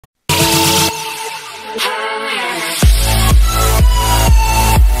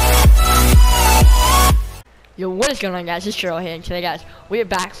Yo, what is going on, guys? It's JeRoa here, and today, guys, we are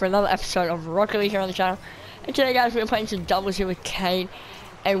back for another episode of Rocket League here on the channel. And today, guys, we are playing some doubles here with Kane,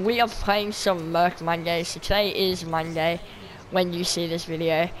 and we are playing some Merc Monday. So today is Monday when you see this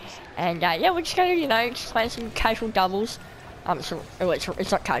video, and yeah, we're just gonna, just playing some casual doubles.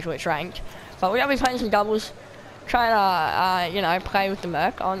 It's not casual, it's ranked, but we're gonna be playing some doubles, trying to, play with the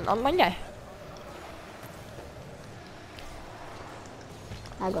Merc on Monday.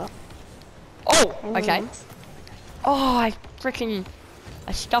 I got. Oh, okay. Oh, I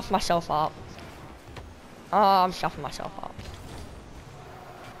stuffed myself up. Oh, I'm stuffing myself up.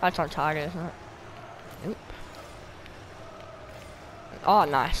 That's on target, isn't it? Nope. Oh,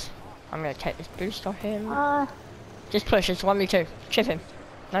 nice. I'm gonna take this boost off him. Just push, it's 1v2. Chip him.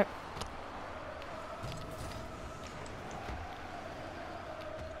 Nope.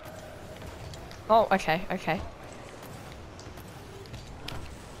 Oh, okay, okay.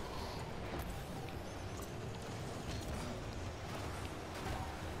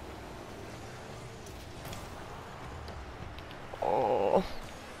 Oh.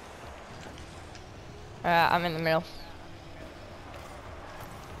 I'm in the middle.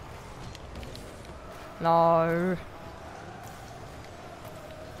 No.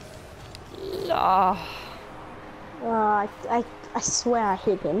 Ah. I swear I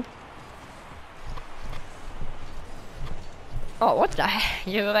hit him. Oh, what the heck?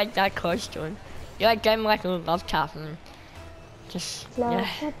 You were like that close to him. You like gave him like a love tap and just, yeah.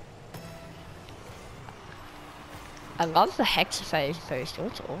 I love the hexaphase boost,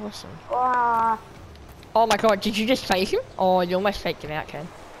 it's awesome. Oh my god, did you just fake him? Oh, you almost faked him out, Ken.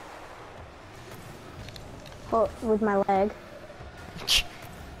 Oh, with my leg.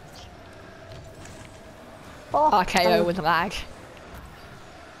 Oh, KO with lag.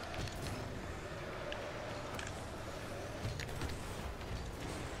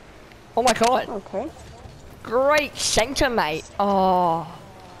 Oh my god. Okay. Great center, mate. Oh,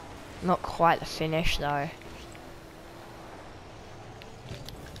 not quite the finish though.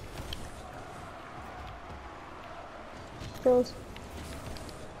 Kills.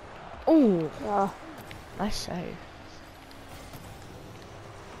 Ooh. Oh. Nice save.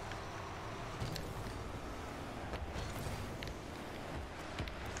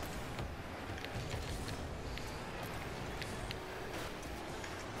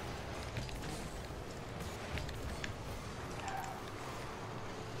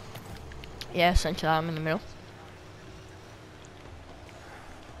 Yeah, essentially I'm in the middle.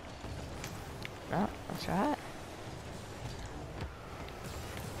 No, that's right.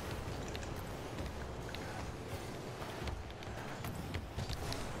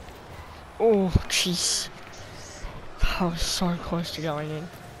 Oh, jeez. I was so close to going in.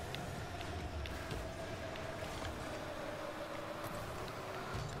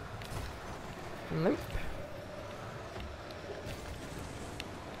 Nope.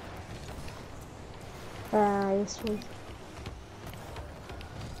 This one.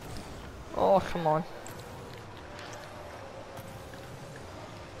 Oh, come on.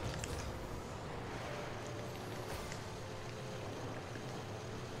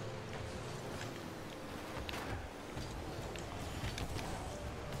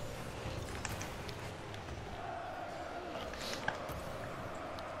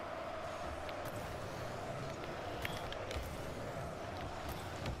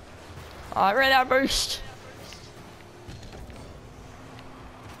 I ran out of boost.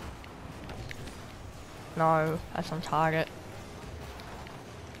 No, that's on target.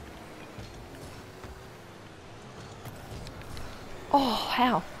 Oh,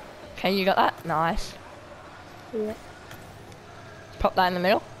 how? Okay, you got that? Nice. Yeah. Pop that in the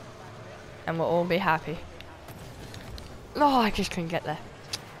middle, and we'll all be happy. No, I just couldn't get there.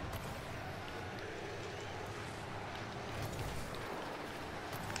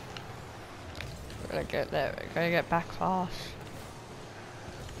 We're gonna get there, we're gonna get back fast.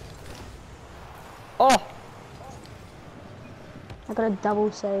 Oh! I got a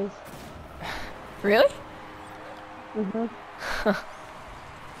double save. Really? Mhm.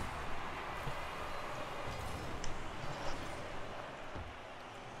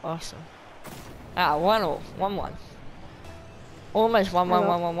 Awesome. 1-1. Almost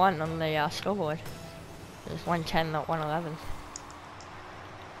 1-1-1-1-1 on the scoreboard. It's 110, not 111.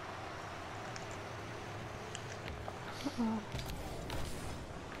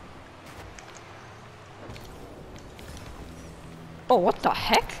 Oh, what the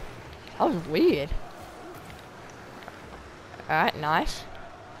heck? That was weird. Alright, nice.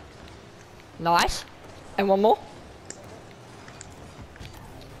 Nice. And one more.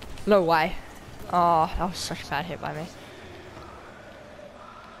 No way. Oh, that was such a bad hit by me.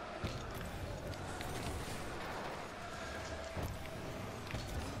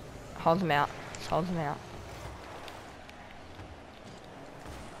 Hold them out. Just hold them out.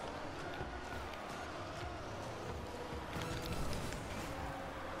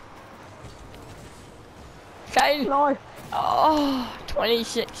 Okay. No. Oh,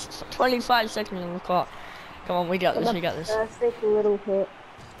 25 seconds on the clock. Come on, we got this, we got this. Perfect little hit.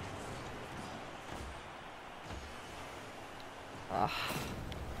 Oh.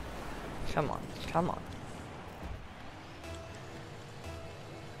 Come on, come on.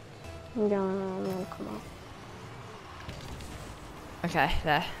 I'm gonna come on. Okay,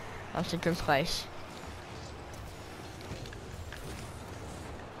 there. That's a good place.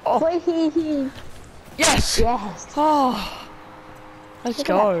 Oh, Whee! yes! Yes! Oh, let's Look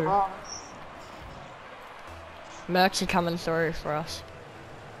at that go. pass. Mercs are coming through for us.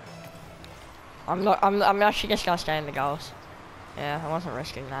 I'm actually just gonna stay in the goals. Yeah, I wasn't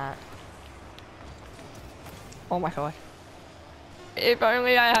risking that. Oh my god. If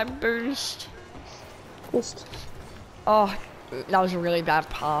only I had boost. Just Oh, that was a really bad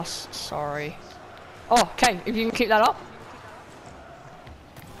pass. Sorry. Oh, okay, if you can keep that up.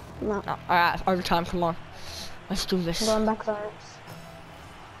 no. No, alright, overtime, come on. Let's do this. I'm going back there.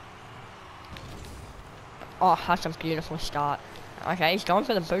 Oh, that's a beautiful start. Okay, he's going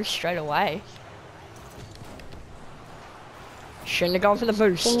for the boost straight away. Shouldn't have gone for the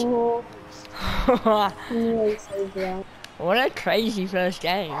boost. Oh, nearly saved that. What a crazy first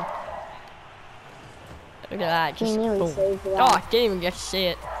game. Look at that, just Nearly boom. saved that. Oh, I didn't even get to see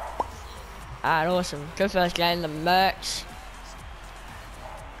it. Alright, awesome. Good first game, the Mercs.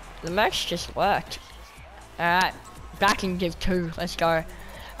 The Mercs just worked. Alright, back in Give 2, let's go.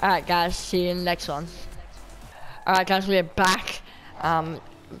 Alright guys, see you in the next one. Alright guys, we're back. On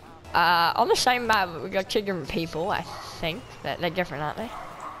the same map, we got 2 different people, I think. They're different, aren't they?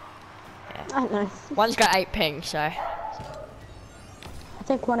 Yeah. I don't know. One's got 8 ping, so. I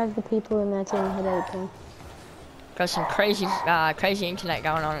think one of the people in their team had 8 ping. Got some crazy, crazy internet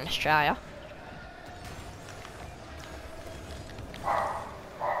going on in Australia.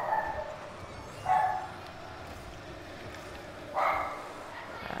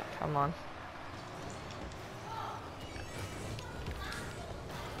 Alright, come on.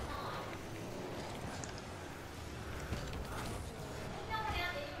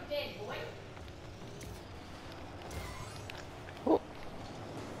 Oh.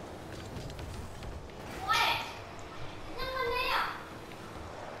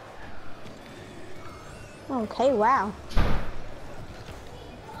 Okay, wow.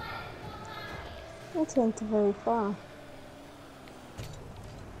 That went very far.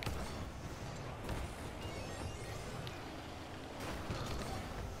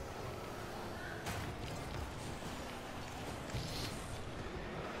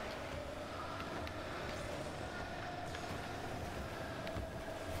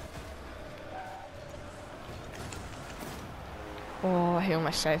 Oh, he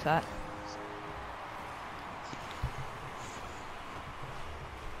almost saved that.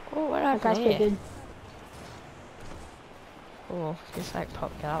 Oh, what That guy's happened pretty here? good. Oh, just like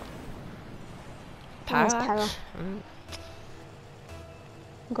popped out. Nice Parallax? para. Mm.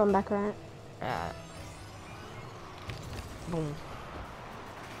 I'm going back around. Boom.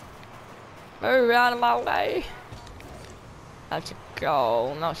 Move out of my way. That's a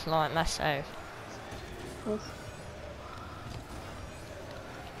goal. No, it's not. That's safe. Yes.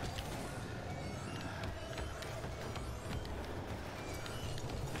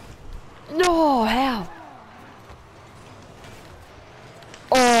 No, how?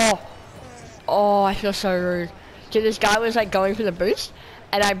 Oh, oh, I feel so rude. Dude, this guy was like going for the boost,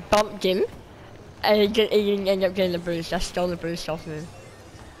 and I bumped him, and he didn't end up getting the boost. I stole the boost off him.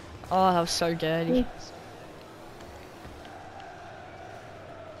 Oh, that was so dirty.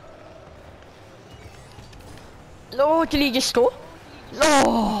 No, did he just score?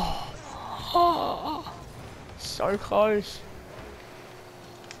 No. Oh, so close.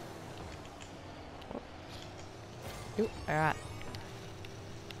 Alright.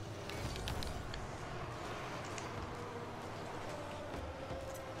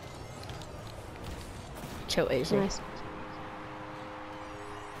 Too easy. Nice.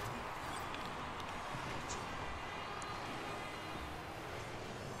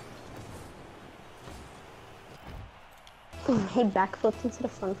 He backflipped instead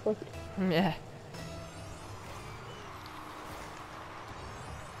of front flipped. Yeah.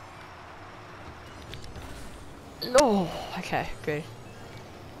 No. Okay, good.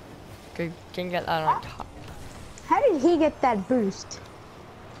 Good. Didn't get that on top. How did he get that boost?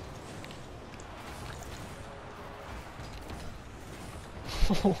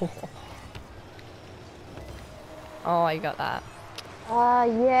 Oh, I got that.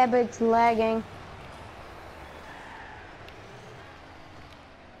 Yeah, but it's lagging.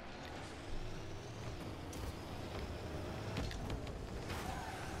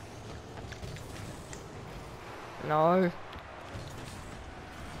 No.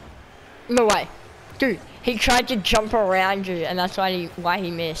 No way. Dude, he tried to jump around you and that's why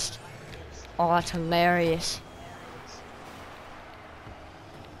he missed. Oh, that's hilarious.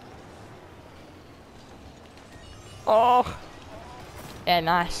 Oh. Yeah,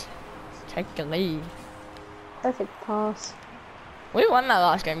 nice. Take the lead. Perfect pass. We won that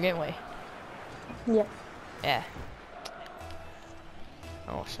last game, didn't we? Yep. Yeah.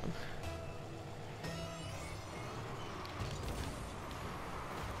 Awesome.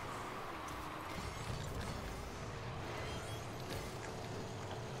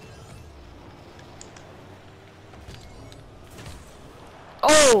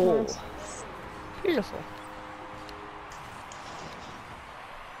 Oh! Nice. Beautiful.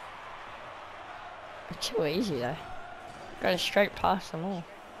 Too easy though. Got a straight past them all.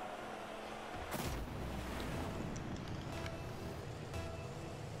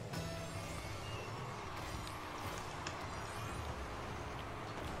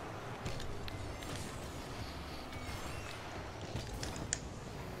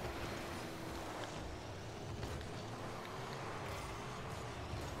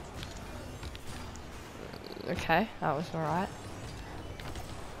 Okay, that was alright.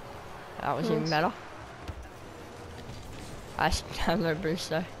 That was even better. I have no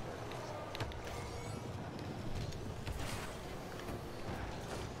boost though.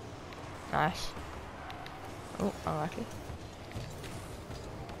 Nice. Oh, unlucky.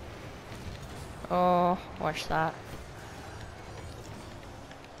 Oh, watch that.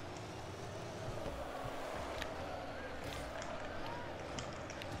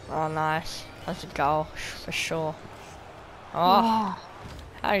 Oh, nice. That's a goal for sure. Oh,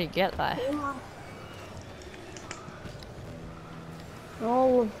 how did you get that?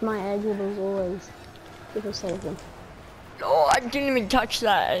 All of my edges always people save them. Oh, I didn't even touch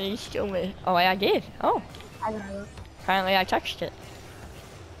that and he still missed. Oh, wait, I did. Oh, I know. apparently I touched it.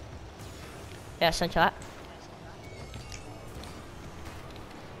 Yeah, sent to that.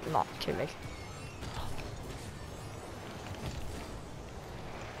 Not too big.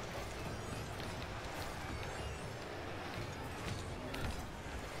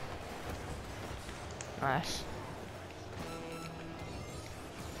 Nice.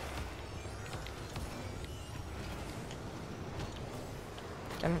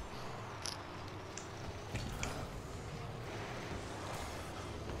 Damn it.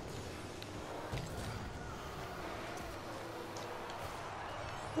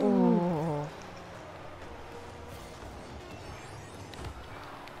 Ooh.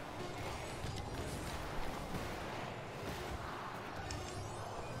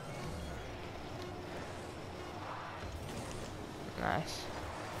 Nice.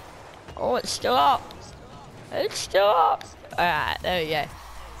 Oh, it's still up. It's still up. Alright, there we go.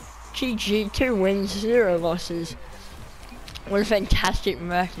 GG, 2 wins, 0 losses. What a fantastic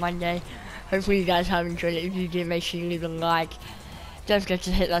Merc Monday. Hopefully you guys have enjoyed it. If you did, make sure you leave a like. Don't forget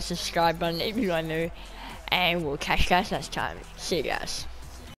to hit that subscribe button if you are new. And we'll catch you guys next time. See you guys.